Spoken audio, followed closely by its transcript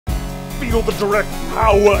feel the direct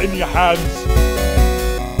power in your hands.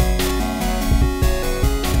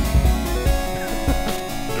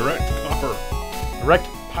 Direct copper. Direct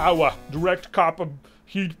power. Direct copper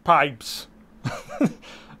heat pipes.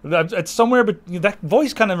 It's somewhere, but that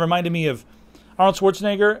voice kind of reminded me of Arnold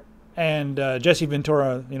Schwarzenegger and Jesse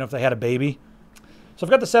Ventura, you know, if they had a baby. So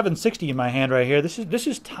I've got the 760 in my hand right here. This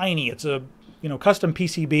is tiny. It's a, you know, custom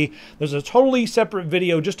PCB. There's a totally separate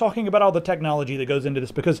video just talking about all the technology that goes into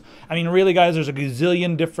this because, I mean, really, guys, there's a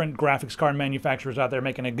gazillion different graphics card manufacturers out there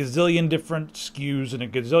making a gazillion different SKUs and a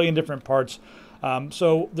gazillion different parts.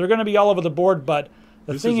 So they're going to be all over the board, but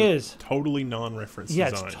the thing is totally non-reference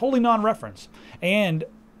design. It's totally non-reference. And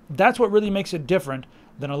that's what really makes it different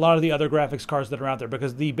than a lot of the other graphics cards that are out there,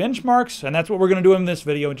 because the benchmarks, and that's what we're going to do in this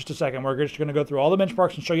video in just a second, we're just going to go through all the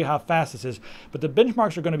benchmarks and show you how fast this is, but the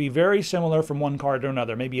benchmarks are going to be very similar from one card to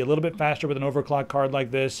another, maybe a little bit faster with an overclock card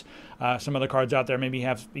like this. Some other cards out there maybe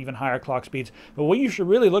have even higher clock speeds, but what you should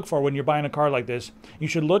really look for when you're buying a card like this, you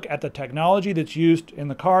should look at the technology that's used in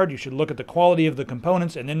the card, you should look at the quality of the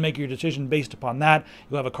components, and then make your decision based upon that.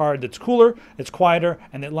 You'll have a card that's cooler, it's quieter,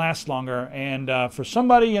 and it lasts longer. And for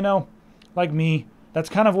somebody, you know, like me, that's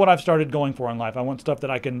kind of what I've started going for in life. I want stuff that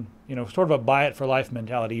I can, you know, sort of a buy it for life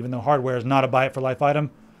mentality, even though hardware is not a buy it for life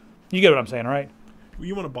item. You get what I'm saying, right?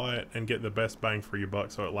 You want to buy it and get the best bang for your buck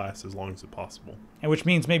so it lasts as long as possible. And which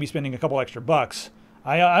means maybe spending a couple extra bucks.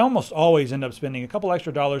 I almost always end up spending a couple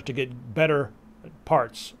extra dollars to get better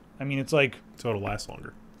parts. I mean, it's like... So it'll last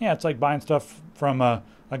longer. Yeah, it's like buying stuff from a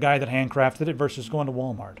guy that handcrafted it versus going to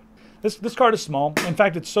Walmart. This card is small. In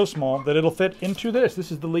fact, it's so small that it'll fit into this. This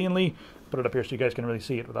is the Lee & Lee. Put it up here so you guys can really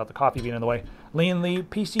see it without the coffee being in the way. Lee & Lee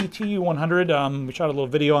PCTU100. We shot a little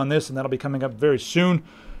video on this, and that'll be coming up very soon.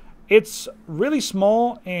 It's really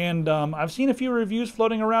small, and I've seen a few reviews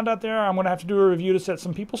floating around out there. I'm going to have to do a review to set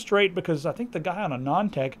some people straight, because I think the guy on a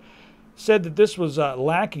non-tech said that this was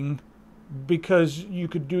lacking because you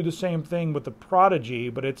could do the same thing with the Prodigy,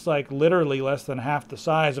 but it's like literally less than half the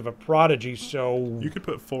size of a Prodigy, so... You could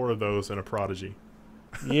put 4 of those in a Prodigy.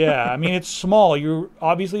 Yeah, I mean, it's small. You're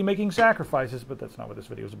obviously making sacrifices, but that's not what this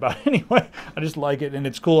video is about anyway. I just like it, and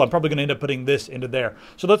it's cool. I'm probably going to end up putting this into there.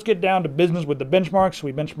 So let's get down to business with the benchmarks.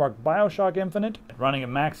 We benchmarked BioShock Infinite, running at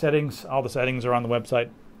max settings. All the settings are on the website,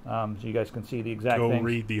 so you guys can see the exact things. Go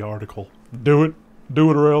read the article. Do it.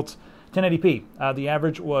 Do it or else. 1080p. The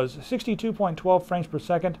average was 62.12 frames per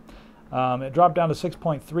second. It dropped down to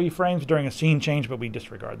 6.3 frames during a scene change, but we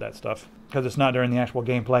disregard that stuff because it's not during the actual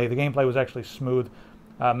gameplay. The gameplay was actually smooth.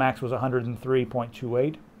 Max was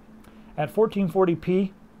 103.28. At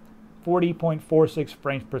 1440p, 40.46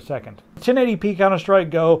 frames per second. 1080p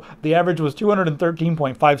Counter-Strike Go, the average was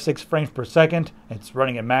 213.56 frames per second. It's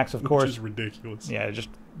running at max, of course. Which is ridiculous. Yeah, just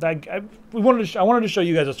I wanted to show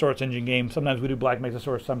you guys a Source Engine game. Sometimes we do Black Mesa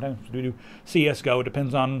Source, sometimes we do CSGO. It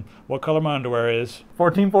depends on what color my underwear is.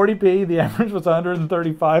 1440p, the average was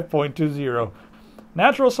 135.20.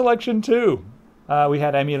 Natural Selection 2. We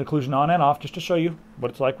had ambient occlusion on and off, just to show you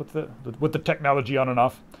what it's like with the technology on and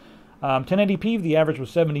off. 1080p, the average was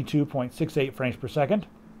 72.68 frames per second.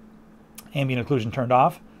 Ambient occlusion turned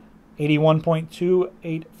off.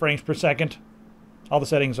 81.28 frames per second. All the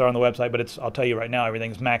settings are on the website, but I'll tell you right now,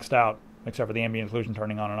 everything's maxed out except for the ambient occlusion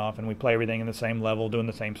turning on and off, and we play everything in the same level, doing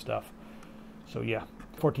the same stuff. So yeah,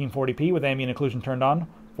 1440p with ambient occlusion turned on,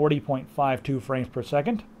 40.52 frames per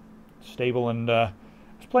second. Stable and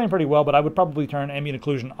it's playing pretty well, but I would probably turn ambient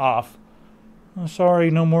occlusion off. Oh, sorry,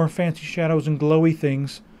 no more fancy shadows and glowy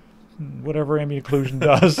things. Whatever ambient occlusion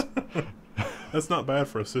does. That's not bad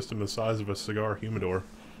for a system the size of a cigar humidor.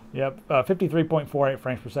 Yep, 53.48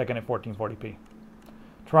 frames per second at 1440p.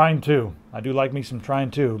 Trine 2. I do like me some Trine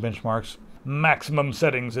 2 benchmarks. Maximum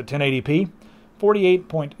settings at 1080p,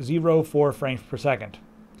 48.04 frames per second.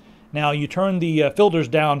 Now you turn the filters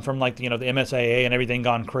down from like the MSAA and everything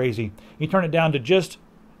gone crazy. You turn it down to just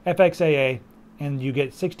FXAA and you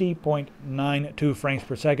get 60.92 frames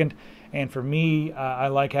per second. And for me, I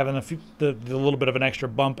like having the little bit of an extra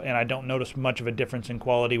bump, and I don't notice much of a difference in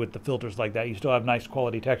quality with the filters like that. You still have nice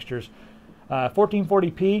quality textures.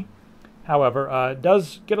 1440p, however,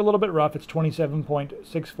 does get a little bit rough. It's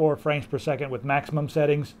 27.64 frames per second with maximum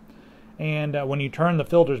settings. And when you turn the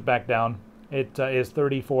filters back down, it is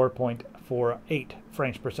 34.48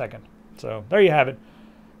 frames per second. So there you have it.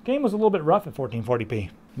 Game was a little bit rough at 1440p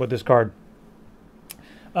with this card.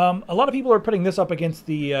 A lot of people are putting this up against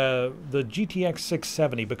the GTX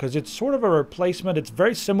 670 because it's sort of a replacement. It's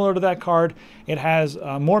very similar to that card. It has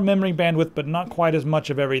more memory bandwidth, but not quite as much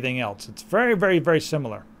of everything else. It's very, very, very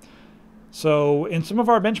similar. So in some of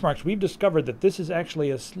our benchmarks, we've discovered that this is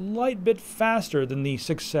actually a slight bit faster than the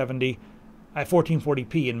 670 at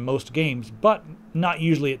 1440p in most games, but not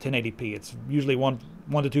usually at 1080p. It's usually 1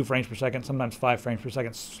 to 2 frames per second, sometimes 5 frames per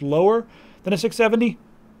second slower than a 670,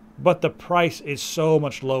 but the price is so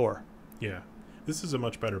much lower. Yeah. This is a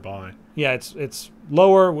much better buy. Yeah, it's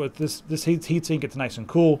lower with this heatsink. It's nice and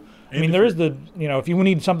cool. I mean, there is the, if you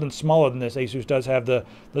need something smaller than this, ASUS does have the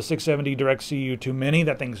 670 DirectCU 2 Mini.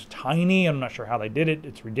 That thing's tiny. I'm not sure how they did it.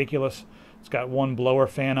 It's ridiculous. It's got one blower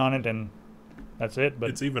fan on it, and that's it. But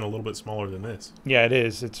it's even a little bit smaller than this. Yeah, it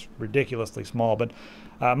is. It's ridiculously small. But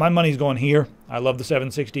my money's going here. I love the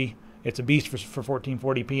 760. It's a beast for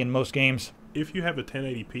 1440p in most games. If you have a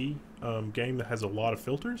 1080p game that has a lot of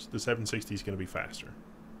filters, the 760 is going to be faster.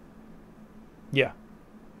 Yeah.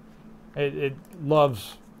 It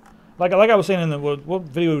loves... Like I was saying in the... What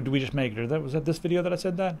video did we just make? Was that this video that I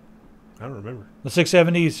said that? I don't remember. The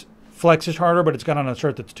 670's flexes harder, but it's got on a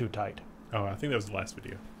shirt that's too tight. Oh, I think that was the last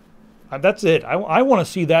video. That's it. I want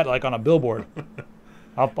to see that like on a billboard.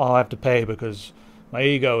 I'll have to pay because my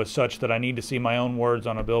ego is such that I need to see my own words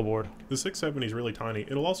on a billboard. The 670 is really tiny.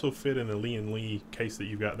 It'll also fit in the Lee case that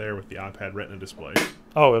you've got there with the iPad Retina display.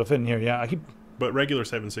 Oh, it'll fit in here, yeah. But regular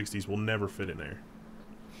 760s will never fit in there.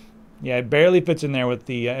 Yeah, it barely fits in there with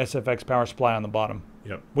the SFX power supply on the bottom.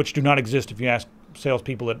 Yep. Which do not exist if you ask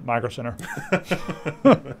salespeople at Micro Center.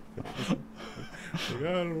 I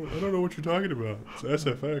don't know what you're talking about. It's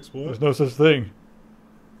SFX, what? There's no such thing.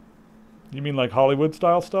 You mean like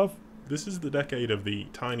Hollywood-style stuff? This is the decade of the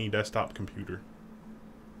tiny desktop computer.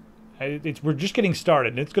 We're just getting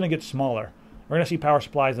started. It's going to get smaller. We're going to see power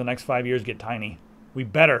supplies in the next 5 years get tiny. We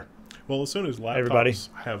better. Well, as soon as laptops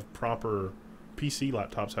have proper... PC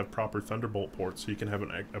laptops have proper Thunderbolt ports, so you can have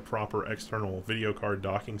a proper external video card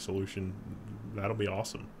docking solution. That'll be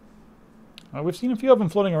awesome. We've seen a few of them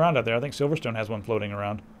floating around out there. I think Silverstone has one floating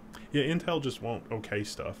around. Yeah, Intel just won't okay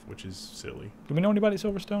stuff, which is silly. Do we know anybody at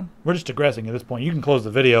Silverstone? We're just digressing at this point. You can close the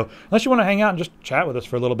video. Unless you want to hang out and just chat with us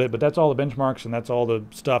for a little bit, but that's all the benchmarks and that's all the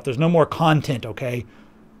stuff. There's no more content, okay?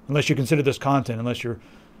 Unless you consider this content, unless you're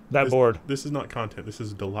bored. This is not content. This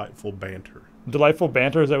is delightful banter. Delightful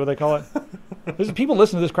banter, is that what they call it? There's people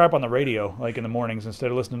listen to this crap on the radio, like in the mornings,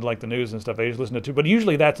 instead of listening to like the news and stuff. They just listen to but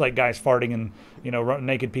usually that's like guys farting and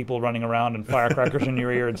naked people running around and firecrackers in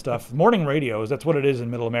your ear and stuff. Morning radio that's what it is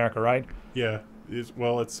in Middle America, right? Yeah,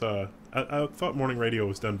 I thought morning radio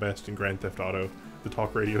was done best in Grand Theft Auto. The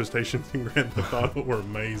talk radio stations in Grand Theft Auto were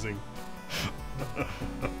amazing.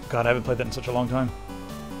 God, I haven't played that in such a long time.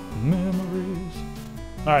 Memories.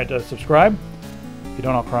 All right, subscribe. If you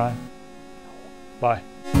don't, I'll cry. Bye.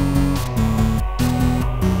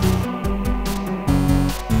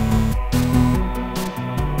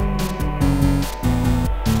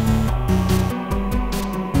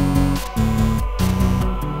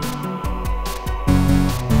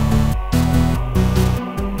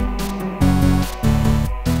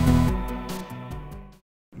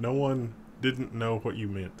 No one didn't know what you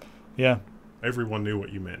meant. Yeah. Everyone knew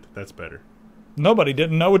what you meant. That's better. Nobody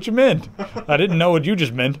didn't know what you meant. I didn't know what you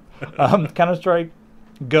just meant. Counter-Strike,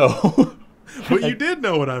 go. But you did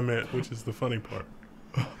know what I meant, which is the funny part.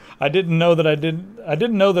 I didn't know that I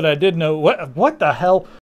didn't know that I did know. What the hell?